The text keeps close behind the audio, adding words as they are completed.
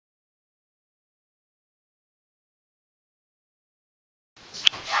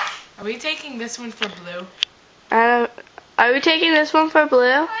Are we taking this one for blue? Are we taking this one for blue?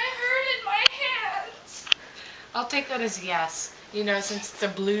 I hurted my hands. I'll take that as yes. You know, since it's a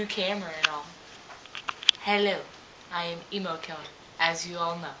blue camera and all. Hello, I am Emo Killer, as you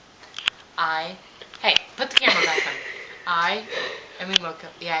all know. Hey, put the camera back on. I am Emo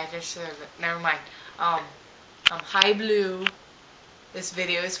Killer. Yeah, I just never mind. I'm Hi Blue. This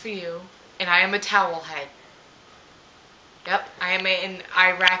video is for you. And I am a towel head. Yep, I am an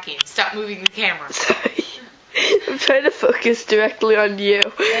Iraqi. Stop moving the camera. Sorry. I'm trying to focus directly on you.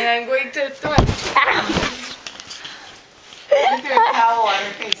 And I'm going to throw a towel on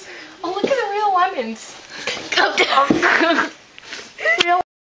her face. Oh, look at the real lemons. Calm down. Real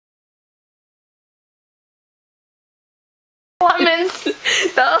lemons.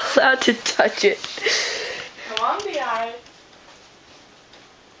 Not allowed to touch it. Come on, BI.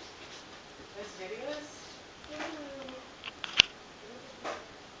 This video is...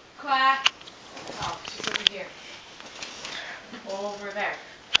 Quack. Oh, she's over here. Over there.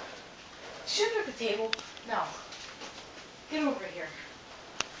 She under the table? No. Get over here.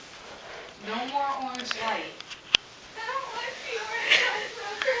 No more orange light. I don't like the orange light,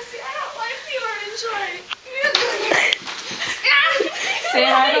 Chrissy. I don't like the orange light. Say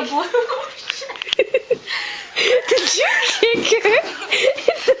hi to Blue. Did you kick her in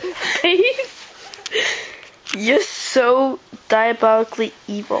the face? You're so diabolically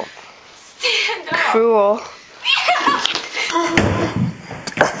evil. Stand up. Cruel. Yeah.